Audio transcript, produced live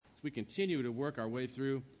as we continue to work our way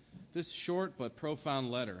through this short but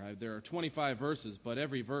profound letter. There are 25 verses, but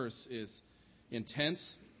every verse is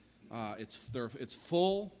intense. It's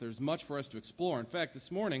full. There's much for us to explore. In fact,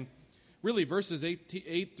 this morning, really verses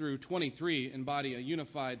 8 through 23 embody a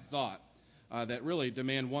unified thought that really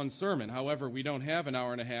demand one sermon. However, we don't have an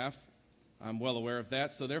hour and a half. I'm well aware of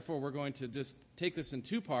that. So therefore, we're going to just take this in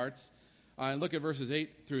two parts and look at verses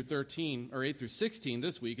 8 through 16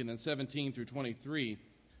 this week, and then 17 through 23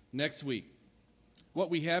 next week. What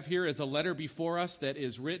we have here is a letter before us that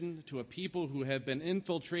is written to a people who have been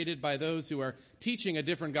infiltrated by those who are teaching a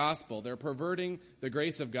different gospel. They're perverting the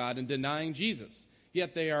grace of God and denying Jesus.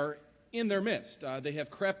 Yet they are in their midst. They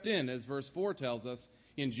have crept in, as verse 4 tells us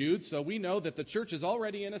in Jude. So we know that the church is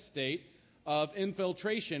already in a state of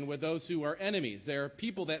infiltration with those who are enemies. They are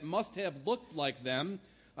people that must have looked like them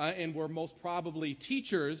and were most probably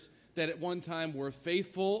teachers that at one time were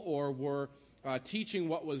faithful or were teaching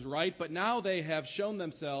what was right, but now they have shown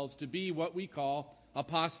themselves to be what we call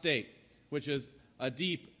apostate, which is a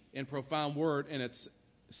deep and profound word in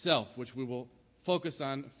itself, which we will focus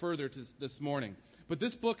on further this morning. But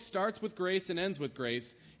this book starts with grace and ends with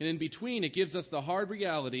grace, and in between it gives us the hard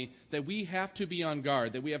reality that we have to be on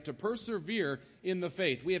guard, that we have to persevere in the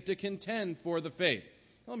faith. We have to contend for the faith.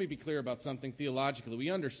 Let me be clear about something theologically.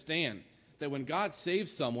 We understand that when God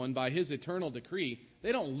saves someone by his eternal decree,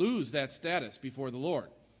 they don't lose that status before the Lord.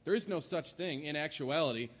 There is no such thing in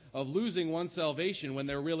actuality of losing one's salvation when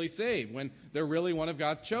they're really saved, when they're really one of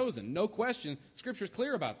God's chosen. No question. Scripture's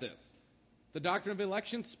clear about this. The doctrine of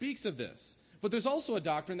election speaks of this. But there's also a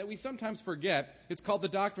doctrine that we sometimes forget. It's called the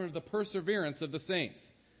doctrine of the perseverance of the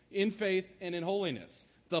saints in faith and in holiness.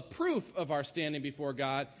 The proof of our standing before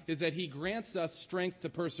God is that he grants us strength to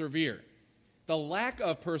persevere. The lack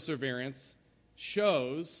of perseverance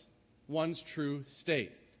shows one's true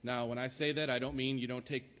state. Now, when I say that, I don't mean you don't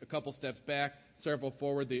take a couple steps back, several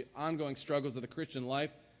forward, the ongoing struggles of the Christian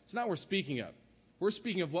life. It's not what we're speaking of. We're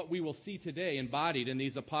speaking of what we will see today embodied in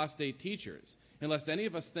these apostate teachers. Unless any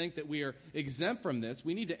of us think that we are exempt from this,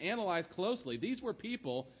 we need to analyze closely. These were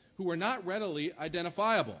people who were not readily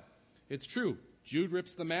identifiable. It's true. Jude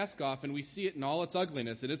rips the mask off, and we see it in all its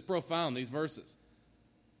ugliness, and it's profound, these verses.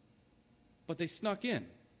 But they snuck in.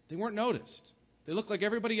 They weren't noticed. They looked like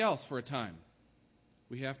everybody else for a time.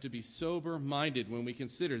 We have to be sober-minded when we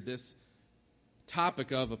consider this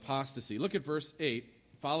topic of apostasy. Look at verse 8.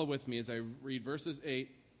 Follow with me as I read verses 8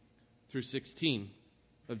 through 16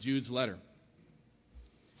 of Jude's letter.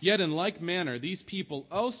 Yet in like manner, these people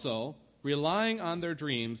also, relying on their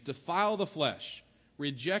dreams, defile the flesh,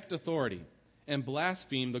 reject authority, and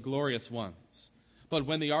blaspheme the glorious ones. But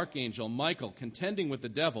when the archangel Michael, contending with the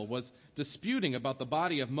devil, was disputing about the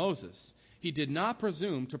body of Moses, he did not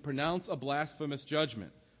presume to pronounce a blasphemous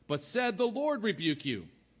judgment, but said, "The Lord rebuke you."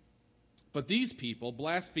 But these people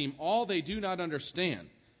blaspheme all they do not understand,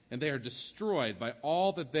 and they are destroyed by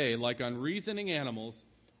all that they, like unreasoning animals,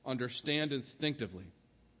 understand instinctively.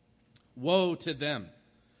 Woe to them,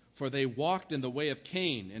 for they walked in the way of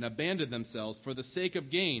Cain and abandoned themselves for the sake of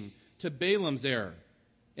gain to Balaam's error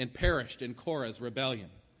and perished in Korah's rebellion.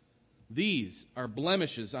 These are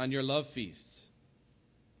blemishes on your love feasts,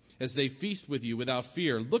 as they feast with you without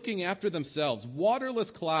fear, looking after themselves,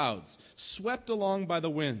 waterless clouds swept along by the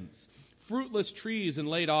winds, fruitless trees in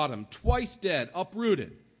late autumn, twice dead,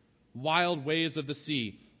 uprooted, wild waves of the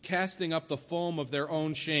sea, casting up the foam of their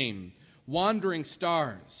own shame, wandering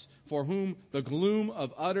stars, for whom the gloom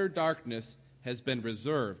of utter darkness has been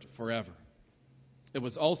reserved forever. It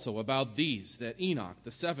was also about these that Enoch,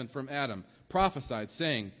 the seventh from Adam, prophesied,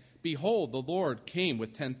 saying, "Behold, the Lord came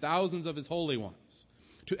with 10,000s of his holy ones,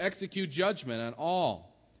 to execute judgment on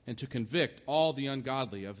all, and to convict all the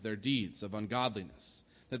ungodly of their deeds of ungodliness,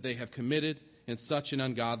 that they have committed in such an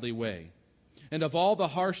ungodly way, and of all the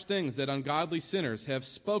harsh things that ungodly sinners have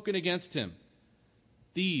spoken against him.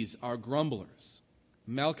 These are grumblers,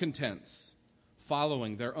 malcontents,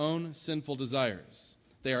 following their own sinful desires.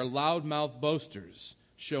 They are loud-mouthed boasters,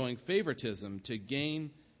 showing favoritism to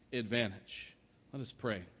gain advantage." Let us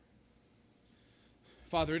pray.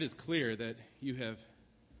 Father, it is clear that you have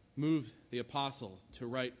moved the apostle to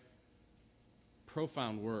write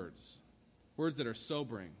profound words that are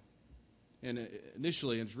sobering. And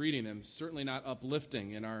initially, as reading them, certainly not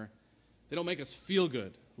uplifting, and they don't make us feel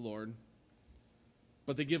good, Lord,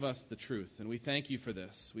 but they give us the truth. And we thank you for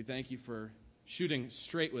this. We thank you for shooting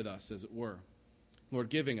straight with us, as it were. Lord,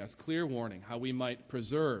 giving us clear warning how we might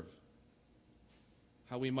preserve,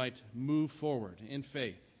 how we might move forward in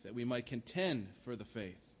faith, that we might contend for the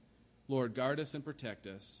faith. Lord, guard us and protect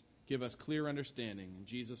us. Give us clear understanding. In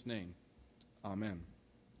Jesus' name, amen.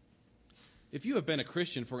 If you have been a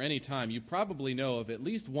Christian for any time, you probably know of at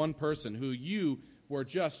least one person who you were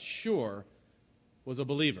just sure was a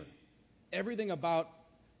believer. Everything about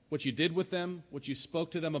what you did with them, what you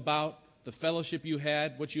spoke to them about, the fellowship you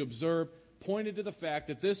had, what you observed, pointed to the fact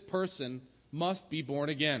that this person must be born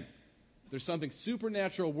again. There's something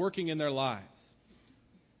supernatural working in their lives.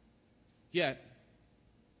 Yet,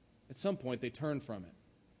 at some point, they turned from it.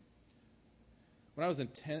 When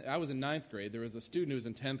I was in ninth grade, there was a student who was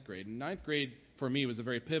in 10th grade. And ninth grade, for me, was a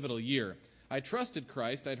very pivotal year. I trusted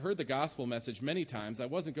Christ. I'd heard the gospel message many times. I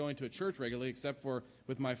wasn't going to a church regularly, except for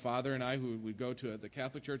with my father and I, who would go to the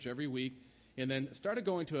Catholic church every week, and then started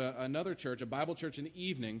going to another church, a Bible church in the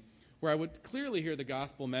evening, where I would clearly hear the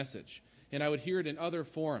gospel message. And I would hear it in other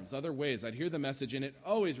forms, other ways. I'd hear the message, and it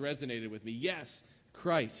always resonated with me. Yes,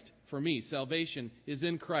 Christ, for me, salvation is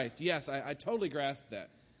in Christ. Yes, I totally grasped that.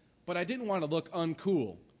 But I didn't want to look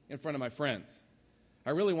uncool in front of my friends.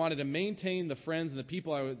 I really wanted to maintain the friends and the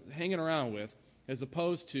people I was hanging around with, as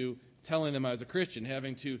opposed to telling them I was a Christian,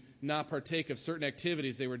 having to not partake of certain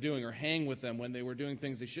activities they were doing or hang with them when they were doing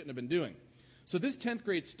things they shouldn't have been doing. So this 10th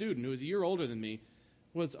grade student, who was a year older than me,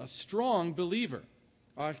 was a strong believer.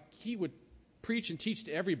 He would preach and teach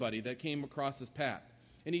to everybody that came across his path.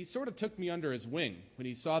 And he sort of took me under his wing when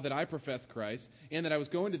he saw that I professed Christ and that I was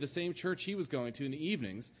going to the same church he was going to in the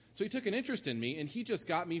evenings. So he took an interest in me, and he just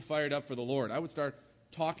got me fired up for the Lord. I would start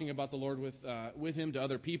talking about the Lord with him to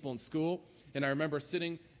other people in school. And I remember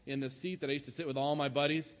sitting in the seat that I used to sit with all my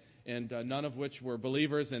buddies, and none of which were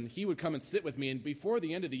believers. And he would come and sit with me. And before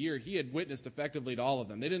the end of the year, he had witnessed effectively to all of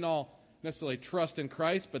them. They didn't all necessarily trust in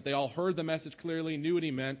Christ, but they all heard the message clearly, knew what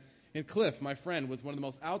he meant. And Cliff, my friend, was one of the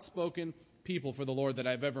most outspoken people for the Lord that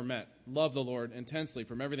I've ever met. Loved the Lord intensely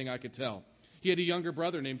from everything I could tell. He had a younger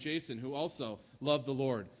brother named Jason who also loved the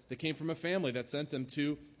Lord. They came from a family that sent them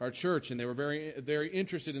to our church, and they were very, very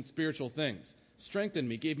interested in spiritual things. Strengthened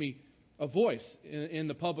me, gave me a voice in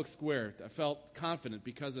the public square. I felt confident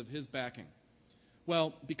because of his backing.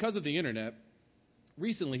 Well, because of the internet,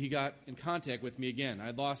 recently he got in contact with me again.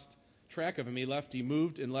 I'd lost track of him. He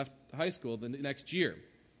moved and left high school the next year.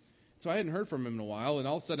 So I hadn't heard from him in a while, and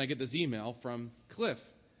all of a sudden I get this email from Cliff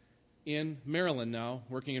in Maryland now,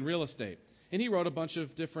 working in real estate. And he wrote a bunch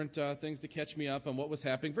of different things to catch me up on what was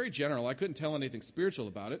happening. Very general. I couldn't tell anything spiritual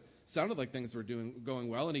about it. Sounded like things were going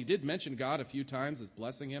well, and he did mention God a few times as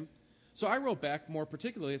blessing him. So I wrote back more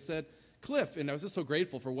particularly. I said, Cliff, and I was just so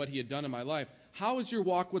grateful for what he had done in my life. How is your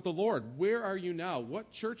walk with the Lord? Where are you now?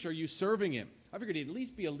 What church are you serving in? I figured he'd at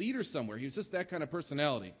least be a leader somewhere. He was just that kind of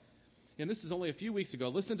personality. And this is only a few weeks ago.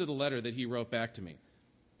 Listen to the letter that he wrote back to me.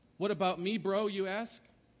 What about me, bro, you ask?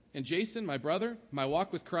 And Jason, my brother, my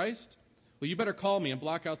walk with Christ? Well, you better call me and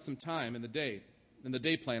block out some time in the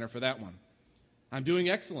day planner for that one. I'm doing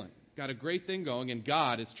excellent. Got a great thing going, and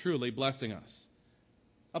God is truly blessing us.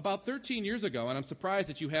 About 13 years ago, and I'm surprised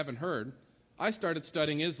that you haven't heard, I started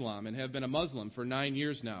studying Islam and have been a Muslim for 9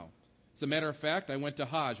 years now. As a matter of fact, I went to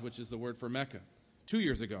Hajj, which is the word for Mecca, 2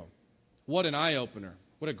 years ago. What an eye-opener.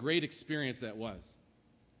 What a great experience that was.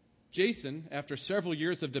 Jason, after several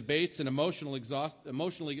years of debates and emotionally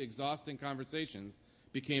exhausting conversations,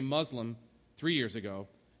 became Muslim 3 years ago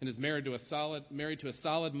and is married to a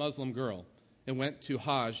solid Muslim girl and went to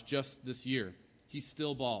Hajj just this year. He's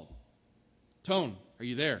still bald. Tone, are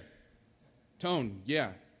you there? Tone,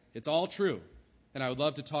 yeah, it's all true. And I would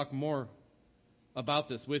love to talk more about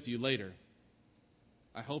this with you later.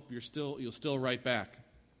 I hope you'll still write back.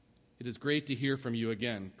 It is great to hear from you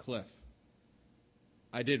again, Cliff.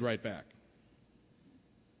 I did write back.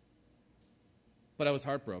 But I was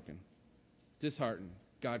heartbroken, disheartened.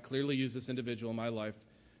 God clearly used this individual in my life.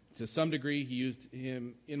 To some degree, he used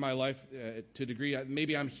him in my life to a degree,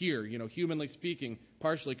 maybe I'm here, humanly speaking,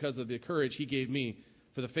 partially because of the courage he gave me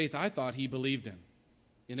for the faith I thought he believed in.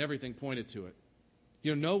 And everything pointed to it.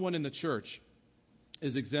 No one in the church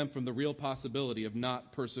is exempt from the real possibility of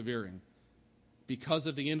not persevering because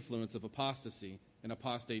of the influence of apostasy and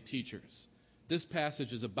apostate teachers. This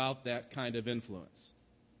passage is about that kind of influence.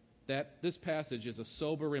 This passage is a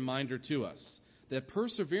sober reminder to us that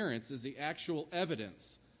perseverance is the actual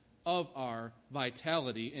evidence of our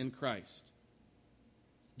vitality in Christ.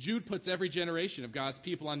 Jude puts every generation of God's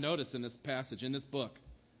people on notice in this passage, in this book.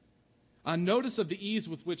 On notice of the ease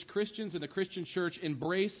with which Christians in the Christian church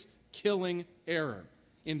embrace killing error.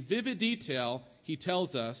 In vivid detail, he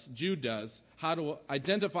tells us, Jude does, how to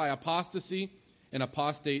identify apostasy and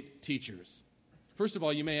apostate teachers. First of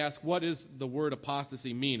all, you may ask, what does the word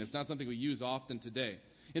apostasy mean? It's not something we use often today.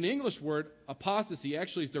 In the English word, apostasy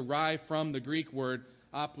actually is derived from the Greek word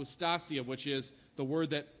apostasia, which is the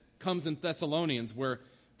word that comes in Thessalonians, where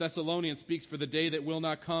Thessalonians speaks for the day that will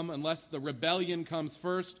not come unless the rebellion comes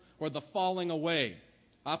first or the falling away.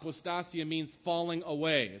 Apostasia means falling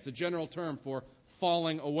away. It's a general term for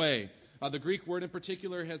falling away. The Greek word in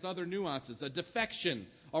particular has other nuances. A defection,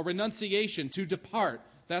 a renunciation, to depart.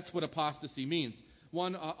 That's what apostasy means.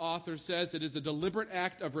 One author says it is a deliberate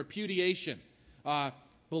act of repudiation.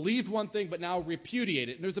 Believed one thing, but now repudiate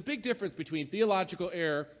it. And there's a big difference between theological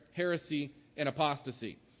error, heresy, and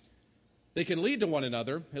apostasy. They can lead to one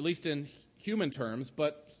another, at least in human terms,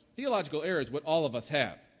 but theological error is what all of us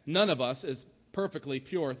have. None of us is perfectly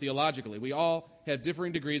pure theologically. We all have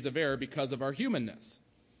differing degrees of error because of our humanness.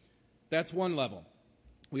 That's one level.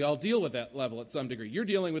 We all deal with that level at some degree. You're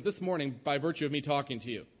dealing with this morning by virtue of me talking to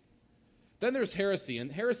you. Then there's heresy,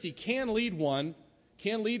 and heresy can lead one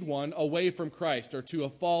away from Christ or to a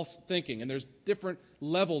false thinking, and there's different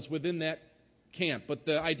levels within that camp. But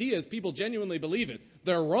the idea is people genuinely believe it.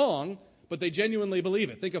 They're wrong, but they genuinely believe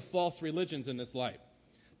it. Think of false religions in this light.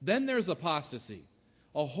 Then there's apostasy,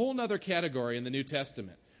 a whole other category in the New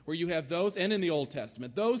Testament, where you have those, and in the Old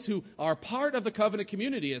Testament, those who are part of the covenant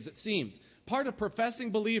community, as it seems, part of professing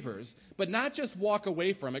believers, but not just walk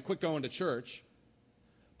away from it, quit going to church,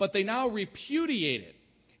 but they now repudiate it,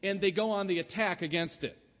 and they go on the attack against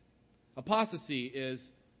it. Apostasy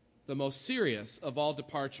is the most serious of all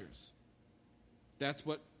departures. That's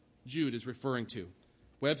what Jude is referring to.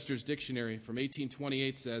 Webster's dictionary from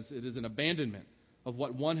 1828 says it is an abandonment of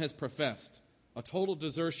what one has professed, a total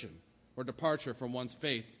desertion or departure from one's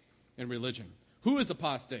faith and religion. Who is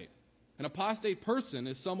apostate? An apostate person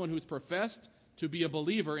is someone who's professed to be a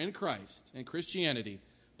believer in Christ and Christianity,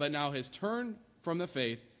 but now has turned from the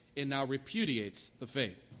faith and now repudiates the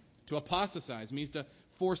faith. To apostatize means to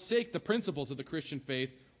forsake the principles of the Christian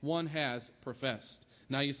faith one has professed.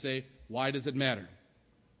 Now you say, why does it matter?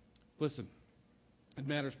 Listen, it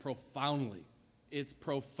matters profoundly. It's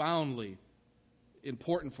profoundly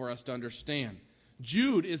important for us to understand.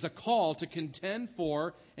 Jude is a call to contend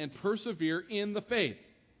for and persevere in the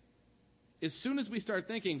faith. As soon as we start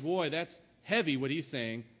thinking, boy, that's heavy what he's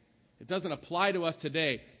saying, it doesn't apply to us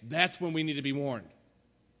today, that's when we need to be warned.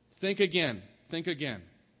 Think again. Think again.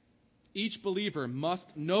 Each believer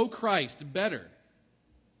must know Christ better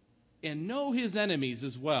and know his enemies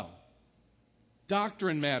as well.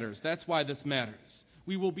 Doctrine matters. That's why this matters.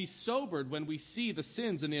 We will be sobered when we see the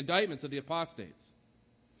sins and the indictments of the apostates.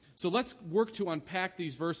 So let's work to unpack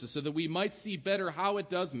these verses so that we might see better how it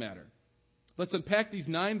does matter. Let's unpack these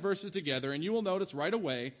 9 verses together, and you will notice right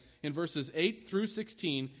away in verses 8 through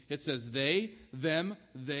 16, it says they, them,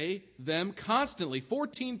 constantly,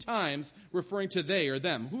 14 times referring to they or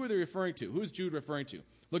them. Who are they referring to? Who is Jude referring to?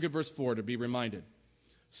 Look at verse 4 to be reminded.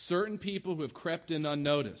 Certain people who have crept in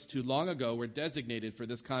unnoticed, who long ago were designated for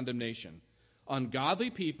this condemnation. Ungodly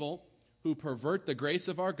people who pervert the grace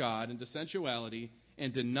of our God into sensuality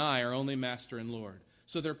and deny our only Master and Lord.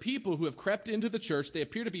 So they're people who have crept into the church. They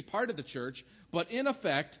appear to be part of the church, but in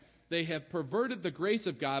effect, they have perverted the grace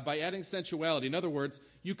of God by adding sensuality. In other words,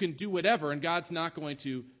 you can do whatever, and God's not going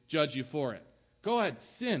to judge you for it. Go ahead,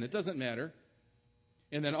 sin. It doesn't matter.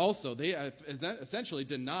 And then also, they essentially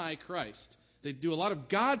deny Christ. They do a lot of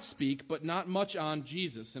God speak, but not much on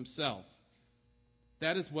Jesus himself.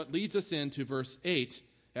 That is what leads us into verse 8.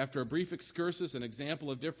 After a brief excursus, an example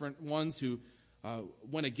of different ones who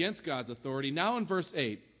went against God's authority. Now in verse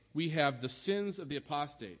 8, we have the sins of the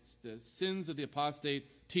apostates, the sins of the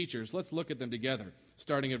apostate teachers. Let's look at them together,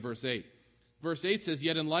 starting at verse 8. Verse 8 says,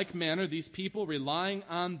 yet in like manner, these people, relying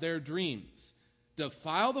on their dreams,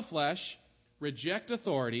 defile the flesh, reject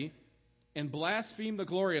authority, and blaspheme the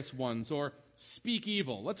glorious ones, or speak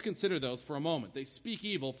evil. Let's consider those for a moment. They speak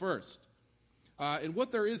evil first. And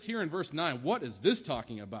what there is here in verse 9, what is this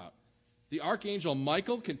talking about? The archangel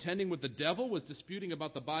Michael contending with the devil was disputing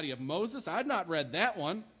about the body of Moses. I had not read that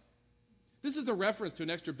one. This is a reference to an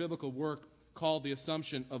extra biblical work called the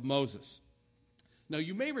Assumption of Moses. Now,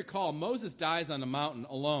 you may recall Moses dies on a mountain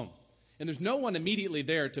alone, and there's no one immediately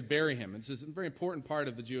there to bury him. This is a very important part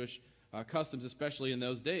of the Jewish customs, especially in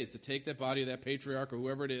those days, to take that body of that patriarch or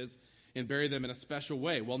whoever it is and bury them in a special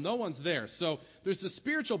way. Well, no one's there. So there's a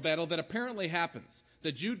spiritual battle that apparently happens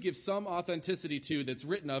that Jude gives some authenticity to that's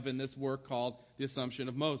written of in this work called the Assumption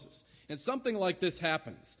of Moses. And something like this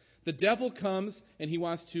happens. The devil comes and he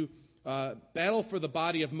wants to battle for the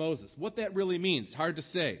body of Moses. What that really means, hard to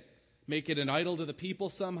say. Make it an idol to the people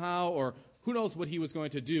somehow, or who knows what he was going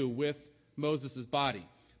to do with Moses' body.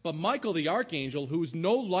 But Michael the archangel, who's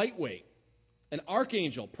no lightweight, an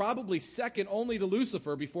archangel, probably second only to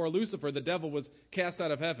Lucifer before Lucifer, the devil, was cast out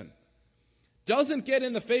of heaven, doesn't get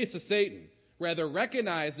in the face of Satan. rather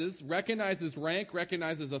recognizes rank,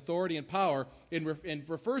 recognizes authority and power, and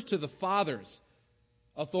refers to the Father's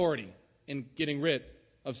authority in getting rid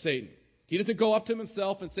of Satan. He doesn't go up to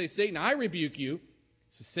himself and say, Satan, I rebuke you.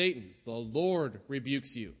 He says, Satan, the Lord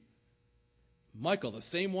rebukes you. Michael, the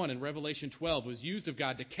same one in Revelation 12, was used of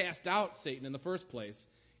God to cast out Satan in the first place.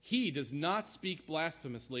 He does not speak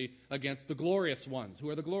blasphemously against the glorious ones. Who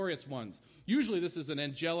are the glorious ones? Usually this is an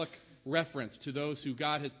angelic reference to those who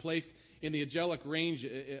God has placed in the angelic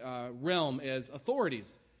realm as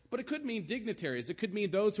authorities. But it could mean dignitaries. It could mean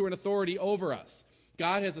those who are in authority over us.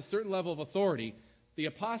 God has a certain level of authority. The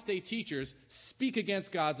apostate teachers speak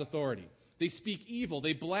against God's authority. They speak evil.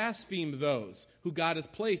 They blaspheme those who God has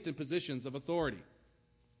placed in positions of authority.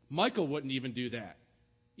 Michael wouldn't even do that,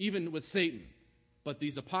 even with Satan. But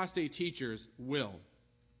these apostate teachers will.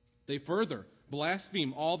 They further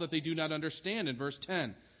blaspheme all that they do not understand in verse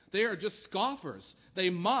 10. They are just scoffers. They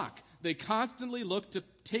mock. They constantly look to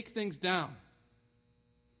take things down.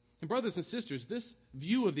 And brothers and sisters, this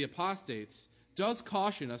view of the apostates does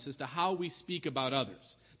caution us as to how we speak about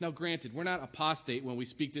others. Now, granted, we're not apostate when we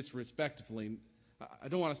speak disrespectfully. I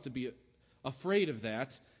don't want us to be afraid of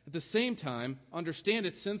that. At the same time, understand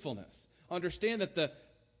its sinfulness. Understand that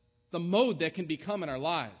the mode that can become in our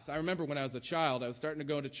lives. I remember when I was a child, I was starting to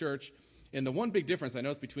go to church, and the one big difference I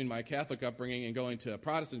noticed between my Catholic upbringing and going to a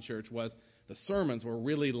Protestant church was the sermons were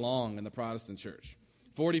really long in the Protestant church.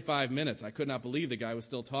 45 minutes. I could not believe the guy was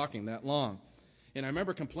still talking that long. And I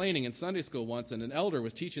remember complaining in Sunday school once, and an elder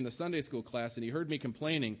was teaching the Sunday school class, and he heard me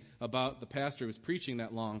complaining about the pastor who was preaching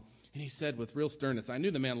that long, and he said with real sternness, I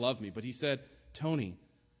knew the man loved me, but he said, Tony,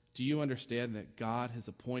 do you understand that God has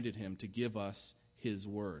appointed him to give us his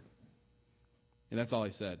word? And that's all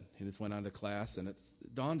he said. He just went on to class, and it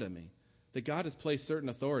dawned on me that God has placed certain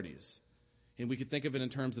authorities. And we could think of it in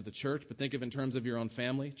terms of the church, but think of it in terms of your own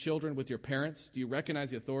family. Children, with your parents, do you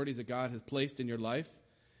recognize the authorities that God has placed in your life?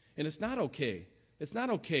 And it's not okay. It's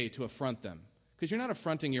not okay to affront them, because you're not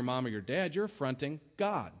affronting your mom or your dad. You're affronting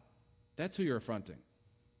God. That's who you're affronting.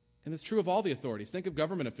 And it's true of all the authorities. Think of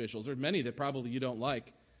government officials. There are many that probably you don't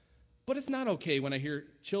like. But it's not okay when I hear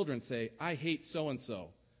children say, I hate so-and-so,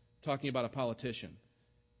 talking about a politician.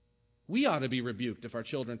 We ought to be rebuked if our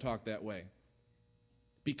children talk that way,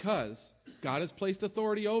 because God has placed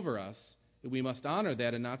authority over us, and we must honor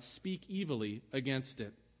that and not speak evilly against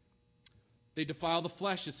it. They defile the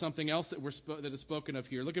flesh is something else that is spoken of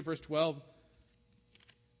here. Look at verse 12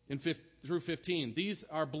 through 15. These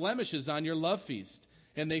are blemishes on your love feast,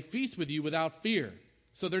 and they feast with you without fear.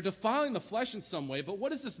 So they're defiling the flesh in some way, but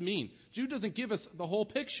what does this mean? Jude doesn't give us the whole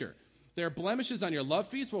picture. There are blemishes on your love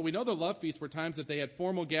feast. Well, we know the love feasts were times that they had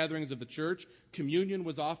formal gatherings of the church. Communion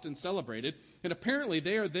was often celebrated. And apparently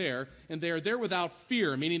they are there, and they are there without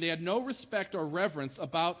fear, meaning they had no respect or reverence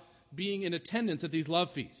about being in attendance at these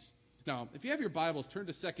love feasts. Now, if you have your Bibles, turn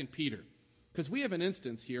to 2 Peter, because we have an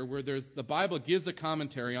instance here where the Bible gives a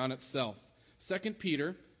commentary on itself. 2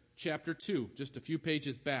 Peter chapter 2, just a few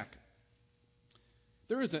pages back.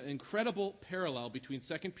 There is an incredible parallel between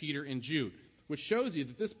 2 Peter and Jude, which shows you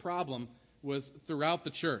that this problem was throughout the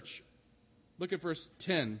church. Look at verse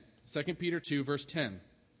 10, 2 Peter 2, verse 10.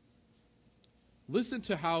 Listen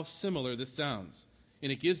to how similar this sounds,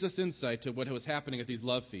 and it gives us insight to what was happening at these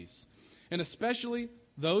love feasts. And especially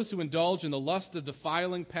those who indulge in the lust of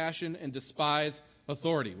defiling passion and despise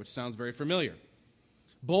authority, which sounds very familiar.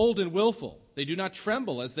 Bold and willful, they do not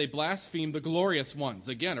tremble as they blaspheme the glorious ones.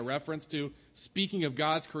 Again, a reference to speaking of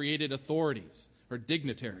God's created authorities or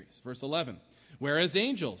dignitaries. Verse 11. Whereas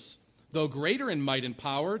angels, though greater in might and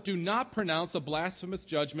power, do not pronounce a blasphemous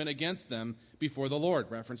judgment against them before the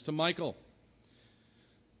Lord. Reference to Michael.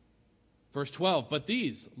 Verse 12, but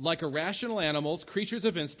these, like irrational animals, creatures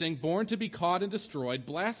of instinct, born to be caught and destroyed,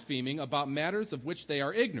 blaspheming about matters of which they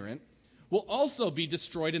are ignorant, will also be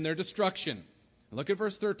destroyed in their destruction. Look at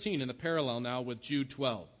verse 13 in the parallel now with Jude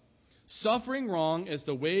 12. Suffering wrong as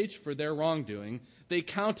the wage for their wrongdoing, they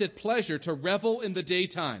count it pleasure to revel in the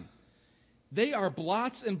daytime. They are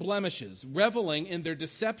blots and blemishes, reveling in their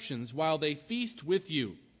deceptions while they feast with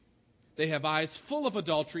you. They have eyes full of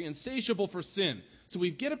adultery, insatiable for sin. So we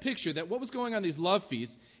get a picture that what was going on in these love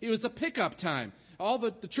feasts, it was a pickup time. All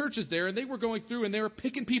the churches there, and they were going through and they were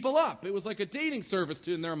picking people up. It was like a dating service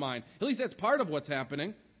in their mind. At least that's part of what's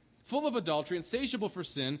happening. Full of adultery, insatiable for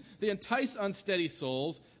sin. They entice unsteady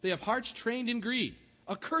souls. They have hearts trained in greed.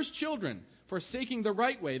 Accursed children, forsaking the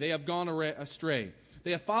right way, they have gone astray.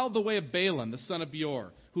 They have followed the way of Balaam, the son of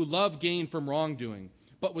Beor, who loved gain from wrongdoing,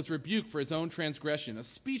 but was rebuked for his own transgression. A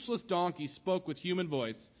speechless donkey spoke with human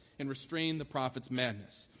voice and restrained the prophet's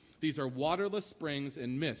madness. These are waterless springs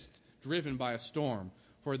and mist driven by a storm,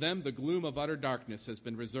 For them, the gloom of utter darkness has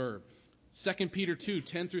been reserved. 2 Peter 2,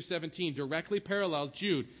 10 through 17 directly parallels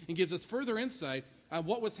Jude and gives us further insight on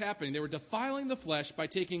what was happening. They were defiling the flesh by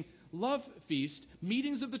taking love feast,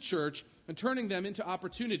 meetings of the church, and turning them into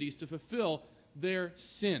opportunities to fulfill their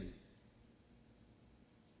sin.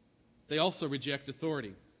 They also reject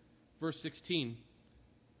authority. Verse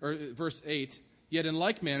 8, yet in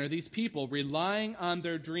like manner, these people, relying on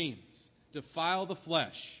their dreams, defile the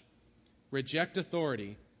flesh, reject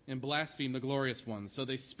authority, and blaspheme the glorious ones. So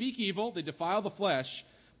they speak evil, they defile the flesh,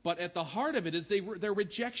 but at the heart of it is their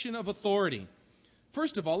rejection of authority.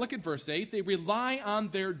 First of all, look at verse 8. They rely on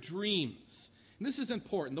their dreams. And this is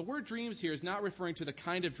important. The word dreams here is not referring to the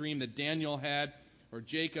kind of dream that Daniel had, or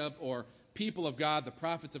Jacob, or people of God, the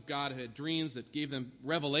prophets of God had dreams that gave them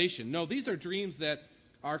revelation. No, these are dreams that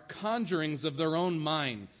are conjurings of their own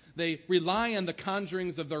mind. They rely on the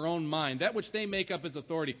conjurings of their own mind, that which they make up as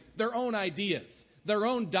authority, their own ideas, their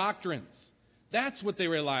own doctrines. That's what they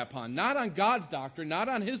rely upon, not on God's doctrine, not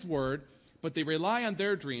on His word, but they rely on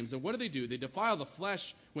their dreams. And what do? They defile the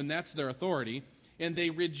flesh when that's their authority, and they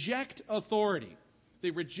reject authority.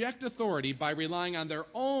 They reject authority by relying on their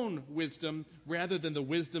own wisdom rather than the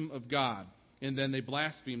wisdom of God. And then they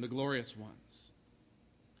blaspheme the glorious ones.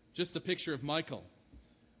 Just the picture of Michael,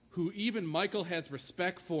 who even Michael has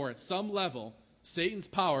respect for at some level, Satan's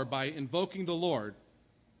power by invoking the Lord.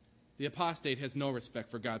 The apostate has no respect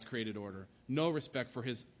for God's created order, no respect for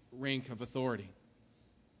his rank of authority.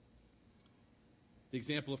 The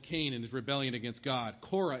example of Cain and his rebellion against God,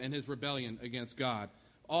 Korah and his rebellion against God,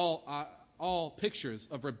 all pictures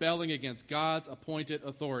of rebelling against God's appointed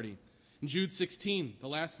authority. In Jude 16, the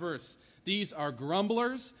last verse, these are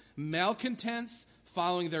grumblers, malcontents,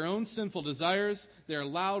 following their own sinful desires. They're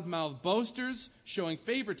loud-mouthed boasters, showing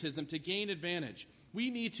favoritism to gain advantage. We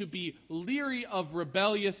need to be leery of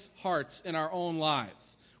rebellious hearts in our own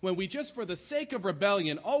lives, when we just for the sake of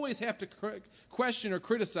rebellion always have to question or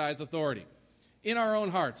criticize authority in our own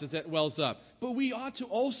hearts as that wells up. But we ought to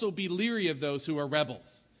also be leery of those who are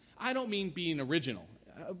rebels. I don't mean being original.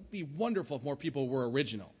 It would be wonderful if more people were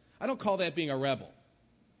original. I don't call that being a rebel.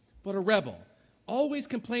 But a rebel, always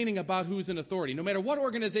complaining about who's in authority, no matter what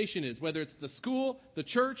organization it is, whether it's the school, the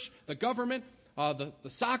church, the government, the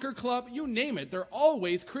soccer club, you name it, they're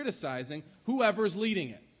always criticizing whoever's leading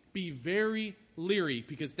it. Be very leery,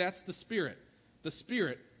 because that's the spirit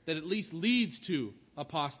that at least leads to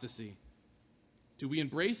apostasy. Do we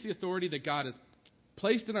embrace the authority that God has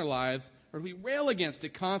placed in our lives, or do we rail against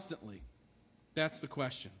it constantly? That's the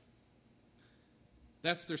question.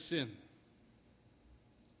 That's their sin.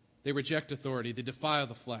 They reject authority. They defile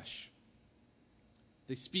the flesh.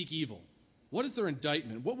 They speak evil. What is their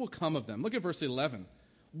indictment? What will come of them? Look at verse 11.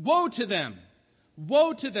 Woe to them!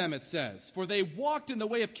 Woe to them, it says, for they walked in the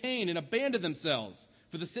way of Cain and abandoned themselves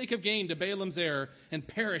for the sake of gain to Balaam's error and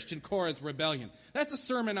perished in Korah's rebellion. That's a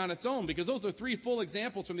sermon on its own, because those are three full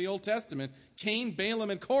examples from the Old Testament, Cain, Balaam,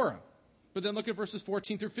 and Korah. But then look at verses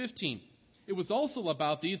 14 through 15. It was also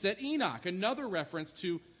about these that Enoch, another reference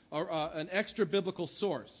to an extra biblical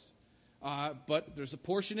source. But there's a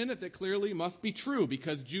portion in it that clearly must be true,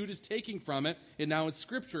 because Jude is taking from it and now it's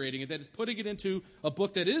scripturating it, that is putting it into a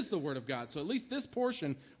book that is the Word of God. So at least this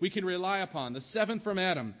portion we can rely upon. The seventh from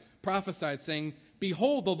Adam prophesied, saying,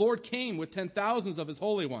 behold, the Lord came with 10,000s of his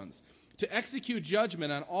holy ones to execute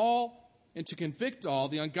judgment on all and to convict all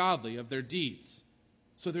the ungodly of their deeds.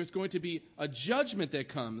 So there's going to be a judgment that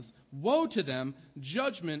comes. Woe to them,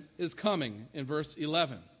 judgment is coming in verse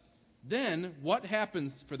 11. Then what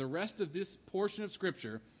happens for the rest of this portion of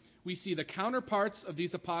Scripture? We see the counterparts of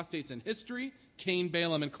these apostates in history, Cain,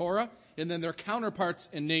 Balaam, and Korah, and then their counterparts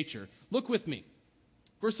in nature. Look with me.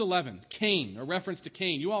 Verse 11, Cain, a reference to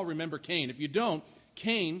Cain. You all remember Cain. If you don't,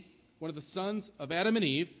 Cain, one of the sons of Adam and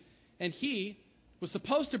Eve, and he was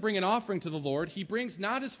supposed to bring an offering to the Lord. He brings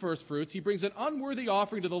not his first fruits. He brings an unworthy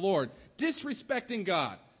offering to the Lord, disrespecting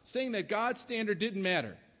God, saying that God's standard didn't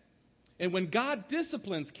matter. And when God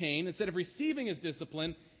disciplines Cain, instead of receiving his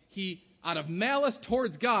discipline, he, out of malice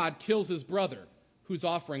towards God, kills his brother, whose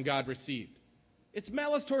offering God received. It's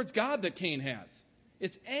malice towards God that Cain has.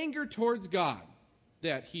 It's anger towards God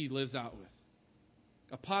that he lives out with.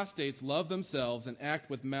 Apostates love themselves and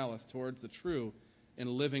act with malice towards the true and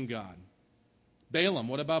living God. Balaam,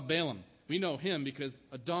 what about Balaam? We know him because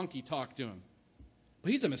a donkey talked to him.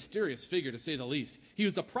 But he's a mysterious figure, to say the least. He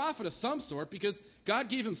was a prophet of some sort because God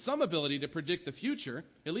gave him some ability to predict the future.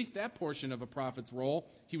 At least that portion of a prophet's role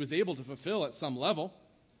he was able to fulfill at some level.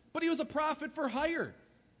 But he was a prophet for hire.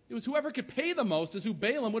 It was whoever could pay the most is who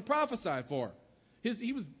Balaam would prophesy for.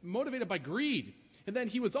 He was motivated by greed. And then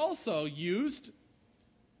he was also used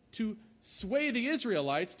to sway the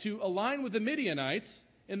Israelites to align with the Midianites,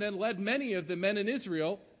 and then led many of the men in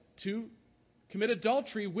Israel to commit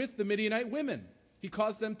adultery with the Midianite women. He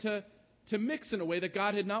caused them to mix in a way that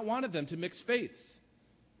God had not wanted them to mix faiths.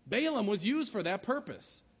 Balaam was used for that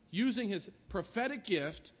purpose, using his prophetic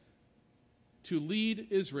gift to lead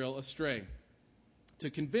Israel astray, to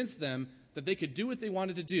convince them that they could do what they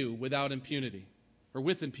wanted to do without impunity, or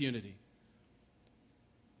with impunity.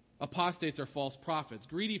 Apostates are false prophets,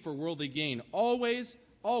 greedy for worldly gain, always,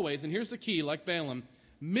 and here's the key, like Balaam,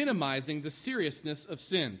 minimizing the seriousness of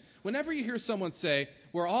sin. Whenever you hear someone say,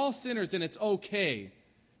 we're all sinners and it's okay,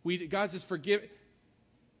 God says forgive,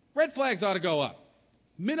 red flags ought to go up.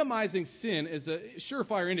 Minimizing sin is a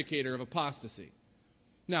surefire indicator of apostasy.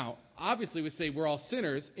 Now, obviously we say we're all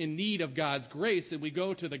sinners in need of God's grace, and we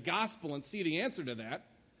go to the gospel and see the answer to that.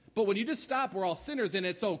 But when you just stop, we're all sinners and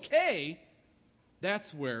it's okay,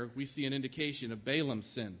 that's where we see an indication of Balaam's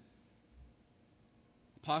sin.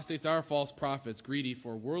 Apostates are false prophets, greedy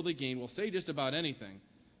for worldly gain, will say just about anything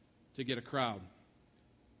to get a crowd.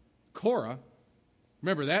 Korah,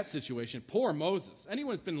 remember that situation. Poor Moses.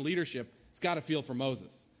 Anyone who's been in leadership has got a feel for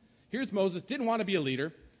Moses. Here's Moses, didn't want to be a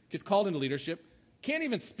leader, gets called into leadership, can't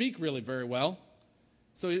even speak really very well.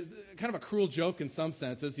 So kind of a cruel joke in some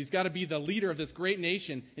senses. He's got to be the leader of this great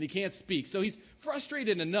nation, and he can't speak. So he's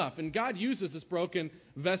frustrated enough, and God uses this broken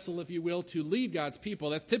vessel, if you will, to lead God's people.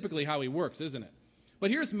 That's typically how he works, isn't it?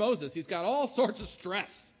 But here's Moses. He's got all sorts of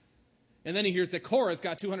stress. And then he hears that Korah's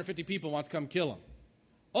got 250 people wants to come kill him.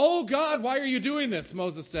 Oh, God, why are you doing this,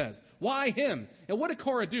 Moses says. Why him? And what did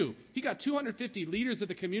Korah do? He got 250 leaders of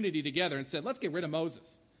the community together and said, let's get rid of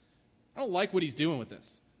Moses. I don't like what he's doing with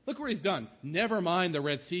this. Look what he's done. Never mind the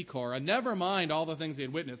Red Sea, Korah. Never mind all the things he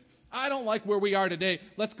had witnessed. I don't like where we are today.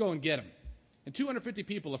 Let's go and get him. And 250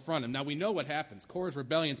 people affront him. Now, we know what happens. Korah's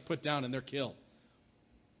rebellion's put down and they're killed.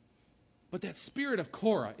 But that spirit of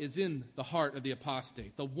Korah is in the heart of the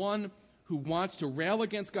apostate, the one who wants to rail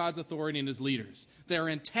against God's authority and his leaders. They're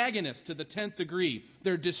antagonists to the 10th degree.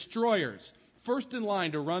 They're destroyers, first in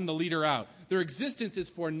line to run the leader out. Their existence is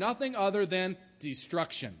for nothing other than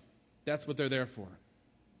destruction. That's what they're there for.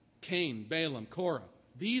 Cain, Balaam, Korah.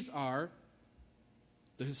 These are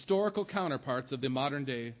the historical counterparts of the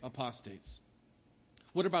modern-day apostates.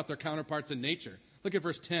 What about their counterparts in nature? Look at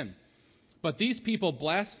verse 10. But these people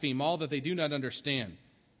blaspheme all that they do not understand,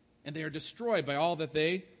 and they are destroyed by all that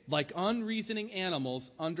they, like unreasoning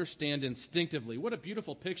animals, understand instinctively. What a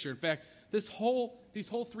beautiful picture. In fact, these whole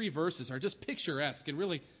 3 verses are just picturesque and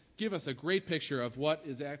really give us a great picture of what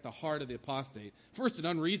is at the heart of the apostate. First, an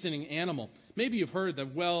unreasoning animal. Maybe you've heard the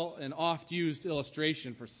well and oft-used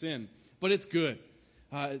illustration for sin, but it's good.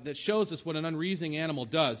 That shows us what an unreasoning animal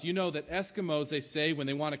does. You know that Eskimos, they say, when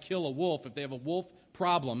they want to kill a wolf, if they have a wolf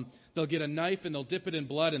problem, they'll get a knife and they'll dip it in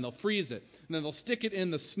blood and they'll freeze it. And then they'll stick it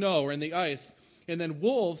in the snow or in the ice. And then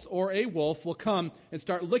wolves or a wolf will come and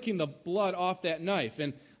start licking the blood off that knife.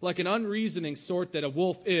 And like an unreasoning sort that a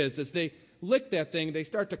wolf is, as they lick that thing, they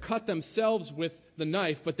start to cut themselves with the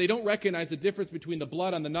knife, but they don't recognize the difference between the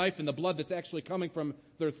blood on the knife and the blood that's actually coming from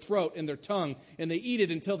their throat and their tongue. And they eat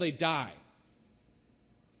it until they die.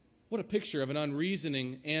 What a picture of an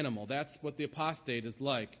unreasoning animal. That's what the apostate is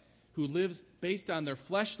like, who lives based on their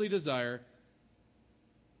fleshly desire,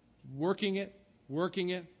 working it, living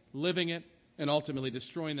it, and ultimately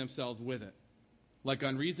destroying themselves with it. Like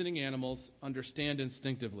unreasoning animals, understand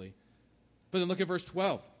instinctively. But then look at verse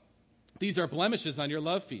 12. These are blemishes on your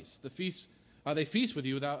love feast. They feast with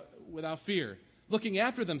you without fear, looking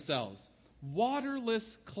after themselves.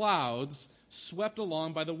 Waterless clouds swept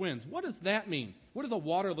along by the winds. What does that mean? What is a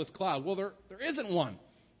waterless cloud? Well, there isn't one.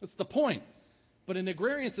 That's the point. But in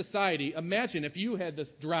agrarian society, imagine if you had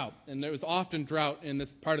this drought, and there was often drought in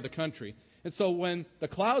this part of the country. And so when the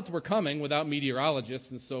clouds were coming, without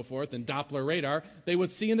meteorologists and so forth and Doppler radar, they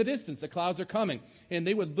would see in the distance the clouds are coming. And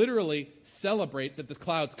they would literally celebrate that the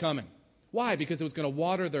cloud's coming. Why? Because it was going to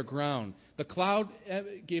water their ground. The cloud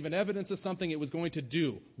gave an evidence of something it was going to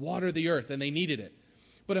do, water the earth, and they needed it.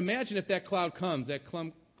 But imagine if that cloud comes, and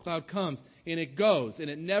it goes, and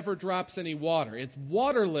it never drops any water. It's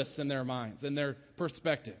waterless in their minds, in their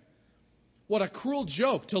perspective. What a cruel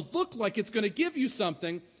joke to look like it's going to give you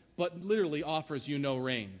something, but literally offers you no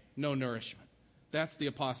rain, no nourishment. That's the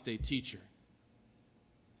apostate teacher.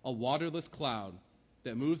 A waterless cloud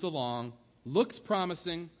that moves along, looks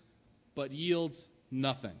promising, but yields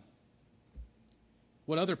nothing.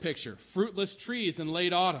 What other picture? Fruitless trees in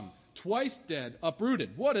late autumn, twice dead,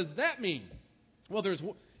 uprooted. What does that mean? Well,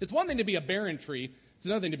 it's one thing to be a barren tree. It's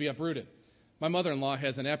another thing to be uprooted. My mother-in-law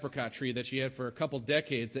has an apricot tree that she had for a couple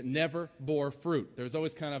decades that never bore fruit. There was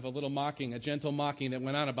always kind of a little mocking, a gentle mocking that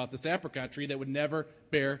went on about this apricot tree that would never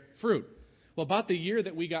bear fruit. Well, about the year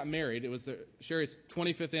that we got married, it was Sherry's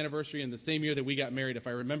 25th anniversary in the same year that we got married, if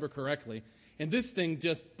I remember correctly, and this thing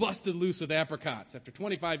just busted loose with apricots. After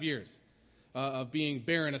 25 years of being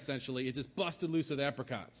barren, essentially, it just busted loose with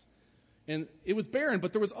apricots. And it was barren,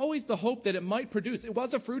 but there was always the hope that it might produce. It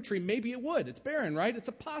was a fruit tree. Maybe it would. It's barren, right? It's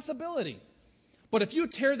a possibility. But if you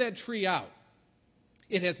tear that tree out,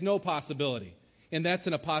 it has no possibility. And that's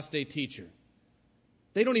an apostate teacher.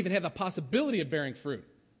 They don't even have the possibility of bearing fruit.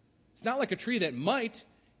 It's not like a tree that might.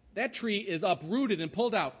 That tree is uprooted and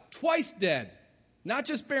pulled out, twice dead. Not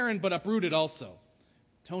just barren, but uprooted also.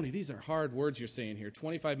 Tony, these are hard words you're saying here.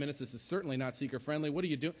 25 minutes, this is certainly not seeker-friendly. What are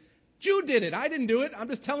you doing? Jude did it. I didn't do it. I'm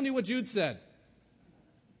just telling you what Jude said.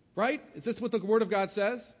 Right? Is this what the Word of God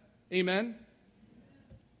says? Amen?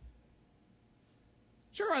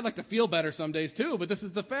 Sure, I'd like to feel better some days too, but this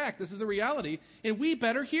is the fact. This is the reality, and we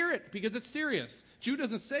better hear it because it's serious. Jude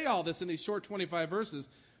doesn't say all this in these short 25 verses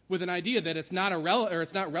with an idea that it's not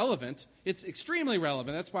relevant. It's extremely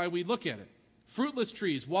relevant. That's why we look at it. Fruitless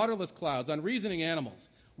trees, waterless clouds, unreasoning animals,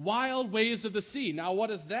 wild waves of the sea. Now,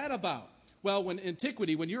 what is that about? Well, when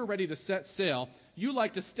antiquity, when you're ready to set sail, you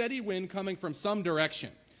liked a steady wind coming from some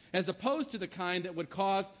direction, as opposed to the kind that would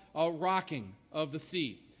cause a rocking of the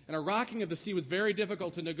sea. And a rocking of the sea was very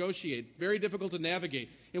difficult to negotiate, very difficult to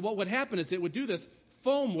navigate. And what would happen is it would do this,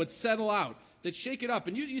 foam would settle out, they'd shake it up.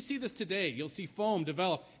 And you see this today. You'll see foam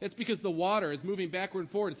develop. It's because the water is moving backward and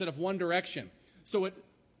forward instead of one direction. So it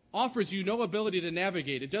offers you no ability to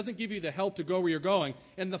navigate. It doesn't give you the help to go where you're going.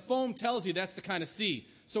 And the foam tells you that's the kind of sea.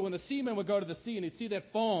 So when the seaman would go to the sea and he'd see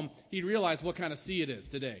that foam, he'd realize what kind of sea it is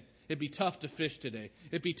today. It'd be tough to fish today.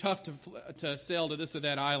 It'd be tough to sail to this or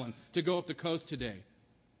that island, to go up the coast today.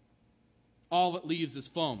 All it leaves is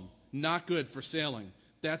foam. Not good for sailing.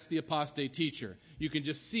 That's the apostate teacher. You can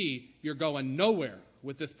just see you're going nowhere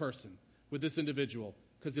with this person, with this individual,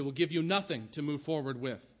 because it will give you nothing to move forward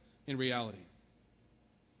with in reality.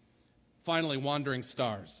 Finally, wandering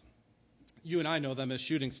stars. You and I know them as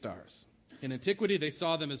shooting stars. In antiquity, they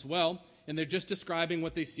saw them as well, and they're just describing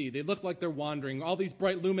what they see. They look like they're wandering, all these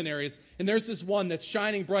bright luminaries, and there's this one that's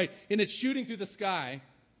shining bright, and it's shooting through the sky,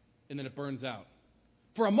 and then it burns out.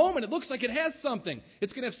 For a moment, it looks like it has something.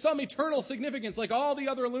 It's going to have some eternal significance like all the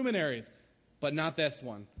other luminaries. But not this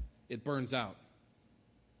one. It burns out.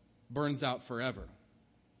 Burns out forever.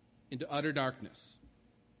 Into utter darkness.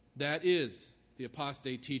 That is the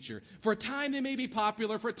apostate teacher. For a time, they may be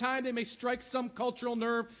popular. For a time, they may strike some cultural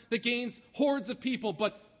nerve that gains hordes of people.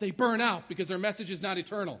 But they burn out because their message is not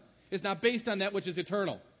eternal. It's not based on that which is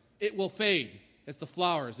eternal. It will fade as the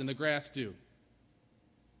flowers and the grass do.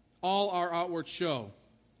 All are outward show.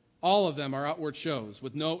 All of them are outward shows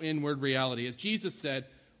with no inward reality. As Jesus said,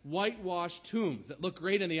 whitewashed tombs that look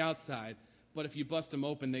great on the outside, but if you bust them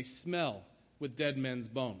open, they smell with dead men's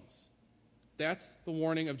bones. That's the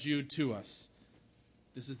warning of Jude to us.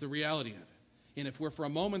 This is the reality of it. And if we're for a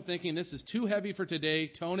moment thinking this is too heavy for today,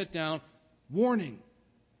 tone it down, warning.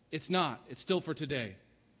 It's not. It's still for today.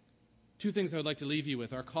 Two things I would like to leave you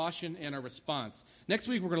with, our caution and our response. Next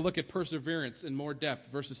week, we're going to look at perseverance in more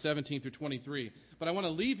depth, verses 17 through 23. But I want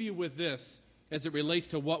to leave you with this as it relates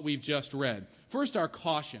to what we've just read. First, our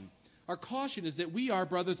caution. Our caution is that we are,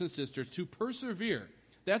 brothers and sisters, to persevere.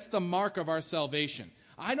 That's the mark of our salvation.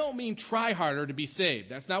 I don't mean try harder to be saved.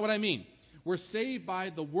 That's not what I mean. We're saved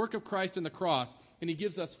by the work of Christ on the cross, and he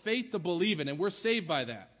gives us faith to believe in, and we're saved by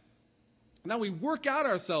that. Now, we work out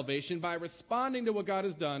our salvation by responding to what God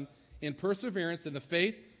has done in perseverance, in the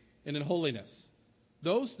faith, and in holiness.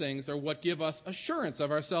 Those things are what give us assurance of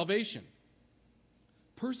our salvation.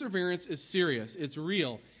 Perseverance is serious. It's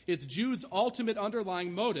real. It's Jude's ultimate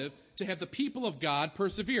underlying motive to have the people of God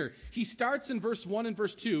persevere. He starts in verse 1 and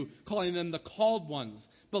verse 2, calling them the called ones,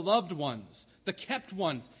 beloved ones, the kept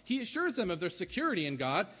ones. He assures them of their security in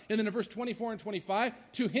God. And then in verse 24 and 25,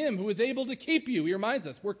 to him who is able to keep you. He reminds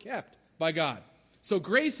us we're kept by God. So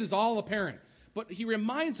grace is all apparent. But he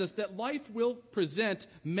reminds us that life will present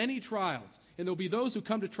many trials, and there will be those who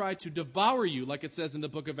come to try to devour you, like it says in the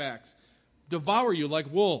book of Acts, devour you like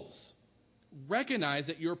wolves. Recognize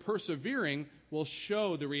that your persevering will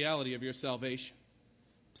show the reality of your salvation.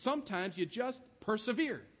 Sometimes you just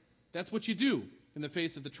persevere. That's what you do in the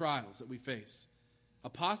face of the trials that we face.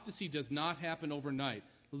 Apostasy does not happen overnight,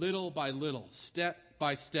 little by little, step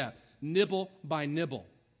by step, nibble by nibble.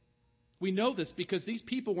 We know this because these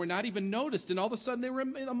people were not even noticed, and all of a sudden they were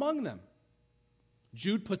among them.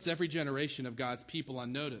 Jude puts every generation of God's people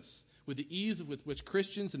on notice with the ease with which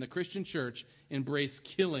Christians in the Christian church embrace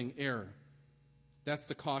killing error. That's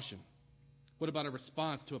the caution. What about a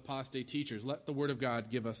response to apostate teachers? Let the Word of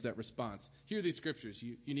God give us that response. Hear these scriptures.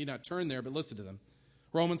 You need not turn there, but listen to them.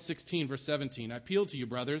 Romans 16, verse 17. I appeal to you,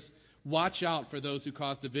 brothers, watch out for those who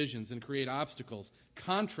cause divisions and create obstacles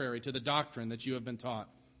contrary to the doctrine that you have been taught.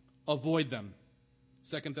 Avoid them.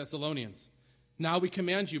 2 Thessalonians. Now we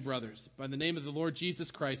command you, brothers, by the name of the Lord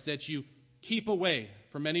Jesus Christ, that you keep away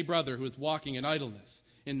from any brother who is walking in idleness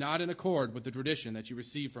and not in accord with the tradition that you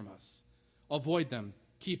received from us. Avoid them.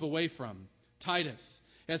 Keep away from. Titus,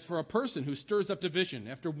 as for a person who stirs up division,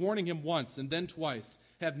 after warning him once and then twice,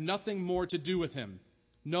 have nothing more to do with him,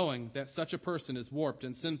 knowing that such a person is warped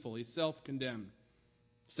and sinful. He's self-condemned.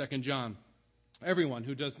 2 John, everyone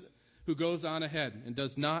who goes on ahead and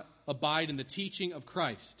does not abide in the teaching of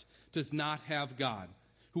Christ does not have God.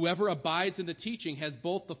 Whoever abides in the teaching has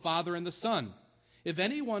both the Father and the Son. If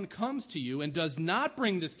anyone comes to you and does not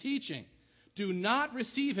bring this teaching, do not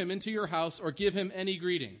receive him into your house or give him any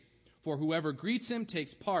greeting. For whoever greets him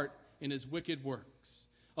takes part in his wicked works.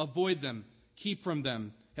 Avoid them, keep from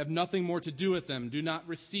them, have nothing more to do with them, do not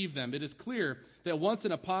receive them. It is clear that once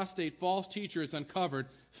an apostate false teacher is uncovered,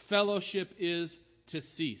 fellowship is to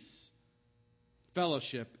cease.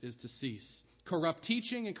 Fellowship is to cease. Corrupt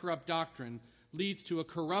teaching and corrupt doctrine leads to a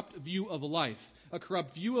corrupt view of life. A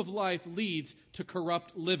corrupt view of life leads to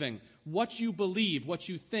corrupt living. What you believe, what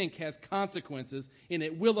you think has consequences, and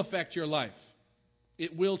it will affect your life.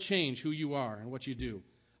 It will change who you are and what you do.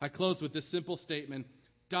 I close with this simple statement.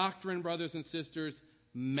 Doctrine, brothers and sisters,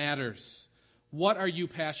 matters. What are you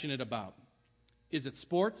passionate about? Is it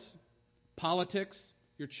sports, politics,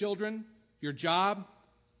 your children, your job,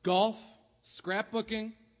 golf,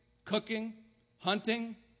 scrapbooking, cooking,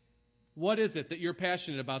 hunting? What is it that you're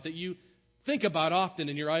passionate about, that you think about often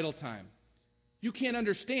in your idle time? You can't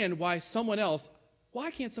understand why can't someone else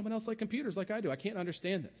like computers like I do? I can't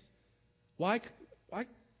understand this. Why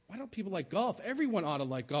don't people like golf? Everyone ought to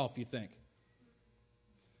like golf, you think.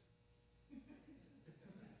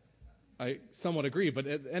 I somewhat agree, but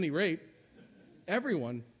at any rate,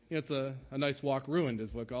 everyone, it's a nice walk ruined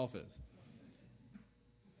is what golf is.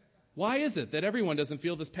 Why is it that everyone doesn't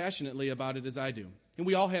feel this passionately about it as I do? And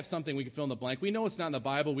we all have something we can fill in the blank. We know it's not in the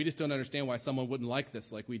Bible. We just don't understand why someone wouldn't like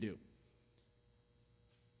this like we do.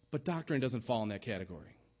 But doctrine doesn't fall in that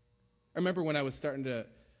category. I remember when I was starting to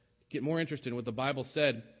get more interested in what the Bible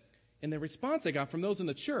said, and the response I got from those in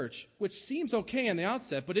the church, which seems okay on the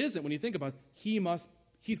outset, but isn't when you think about it,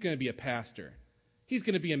 he's going to be a pastor. He's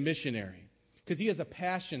going to be a missionary because he has a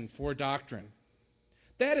passion for doctrine.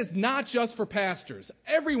 That is not just for pastors.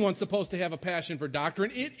 Everyone's supposed to have a passion for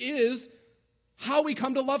doctrine. It is how we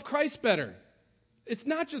come to love Christ better. It's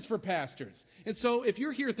not just for pastors. And so if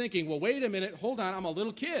you're here thinking, well, wait a minute, hold on, I'm a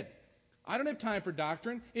little kid. I don't have time for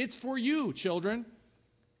doctrine. It's for you, children.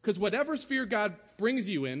 Because whatever sphere God brings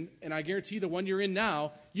you in, and I guarantee the one you're in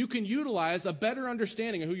now, you can utilize a better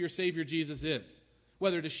understanding of who your Savior Jesus is.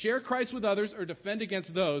 Whether to share Christ with others or defend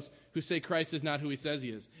against those who say Christ is not who he says he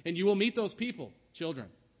is. And you will meet those people, children.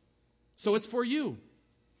 So it's for you.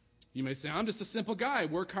 You may say, I'm just a simple guy. I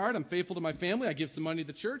work hard. I'm faithful to my family. I give some money to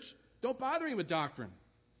the church. Don't bother me with doctrine.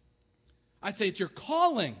 I'd say it's your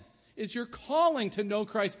calling. It's your calling to know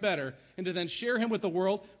Christ better and to then share him with the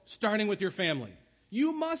world, starting with your family.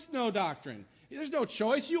 You must know doctrine. There's no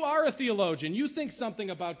choice. You are a theologian. You think something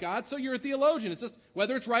about God, so you're a theologian. It's just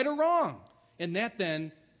whether it's right or wrong. And that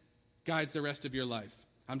then guides the rest of your life.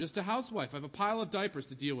 I'm just a housewife. I have a pile of diapers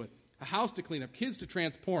to deal with, a house to clean up, kids to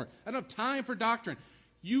transport. I don't have time for doctrine.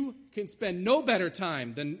 You can spend no better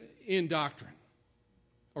time than in doctrine.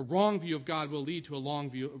 A wrong view of God will lead to a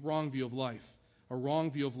wrong view of life. A wrong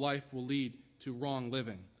view of life will lead to wrong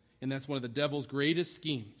living. And that's one of the devil's greatest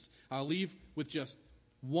schemes. I'll leave with just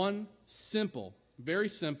one simple, very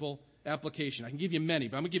simple application. I can give you many,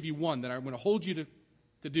 but I'm going to give you one that I'm going to hold you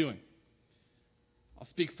to doing. I'll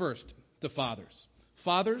speak first to fathers.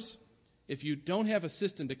 Fathers, if you don't have a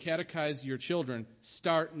system to catechize your children,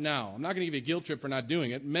 start now. I'm not going to give you a guilt trip for not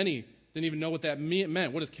doing it. Many didn't even know what that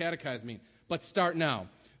meant. What does catechize mean? But start now.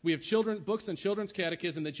 We have books on children's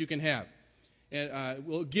catechism that you can have. And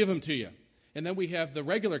we'll give them to you. And then we have the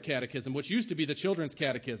regular catechism, which used to be the children's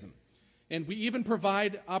catechism. And we even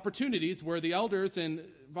provide opportunities where the elders and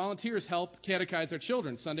volunteers help catechize our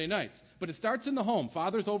children Sunday nights. But it starts in the home.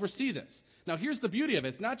 Fathers oversee this. Now, here's the beauty of it.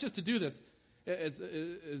 It's not just to do this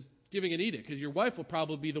as giving an edict, because your wife will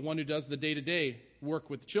probably be the one who does the day-to-day work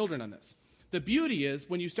with children on this. The beauty is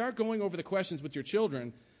when you start going over the questions with your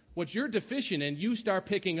children, what you're deficient in, you start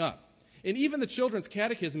picking up. And even the children's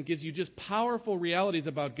catechism gives you just powerful realities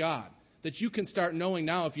about God that you can start knowing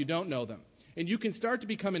now if you don't know them. And you can start to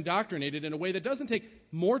become indoctrinated in a way that doesn't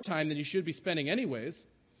take more time than you should be spending anyways.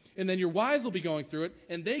 And then your wives will be going through it,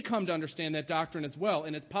 and they come to understand that doctrine as well,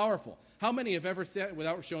 and it's powerful. How many have ever sat,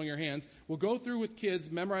 without showing your hands, will go through with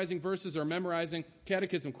kids memorizing verses or memorizing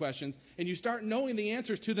catechism questions, and you start knowing the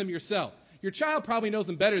answers to them yourself? Your child probably knows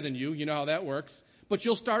them better than you know how that works, but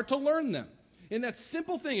you'll start to learn them. And that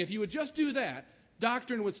simple thing, if you would just do that,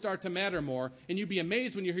 doctrine would start to matter more, and you'd be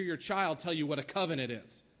amazed when you hear your child tell you what a covenant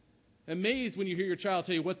is. Amazed when you hear your child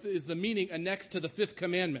tell you what is the meaning annexed to the fifth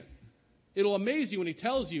commandment. It'll amaze you when he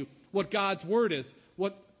tells you what God's word is,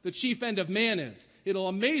 what the chief end of man is. It'll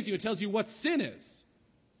amaze you when he tells you what sin is.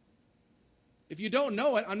 If you don't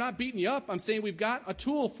know it, I'm not beating you up. I'm saying we've got a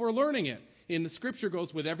tool for learning it. And the scripture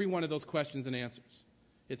goes with every one of those questions and answers.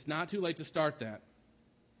 It's not too late to start that.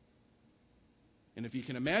 And if you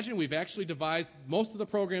can imagine, we've actually devised most of the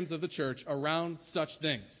programs of the church around such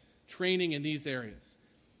things, training in these areas.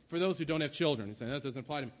 For those who don't have children, and say, that doesn't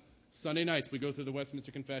apply to me. Sunday nights, we go through the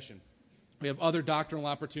Westminster Confession. We have other doctrinal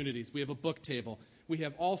opportunities. We have a book table. We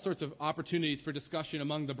have all sorts of opportunities for discussion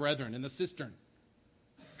among the brethren in the cistern.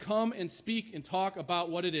 Come and speak and talk about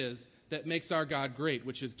what it is that makes our God great,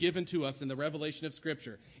 which is given to us in the revelation of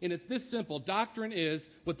Scripture. And it's this simple. Doctrine is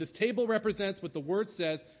what this table represents, what the Word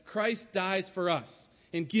says. Christ dies for us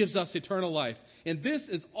and gives us eternal life. And this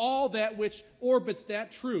is all that which orbits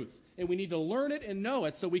that truth. And we need to learn it and know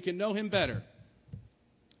it so we can know Him better.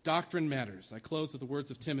 Doctrine matters. I close with the words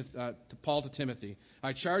of Paul to Timothy.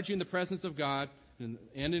 I charge you in the presence of God and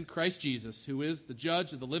in Christ Jesus, who is the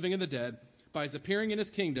judge of the living and the dead, by his appearing in his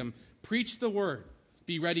kingdom, preach the word.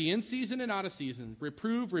 Be ready in season and out of season.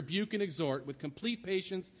 Reprove, rebuke, and exhort with complete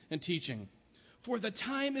patience and teaching. For the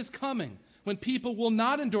time is coming when people will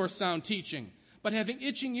not endure sound teaching, but having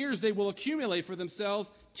itching ears they will accumulate for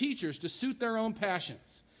themselves teachers to suit their own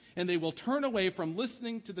passions. And they will turn away from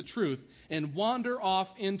listening to the truth and wander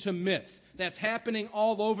off into myths. That's happening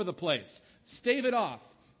all over the place. Stave it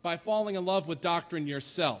off by falling in love with doctrine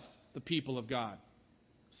yourself, the people of God,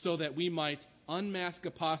 so that we might unmask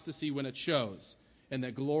apostasy when it shows, and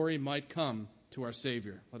that glory might come to our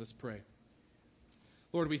Savior. Let us pray.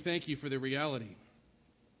 Lord, we thank you for the reality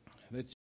that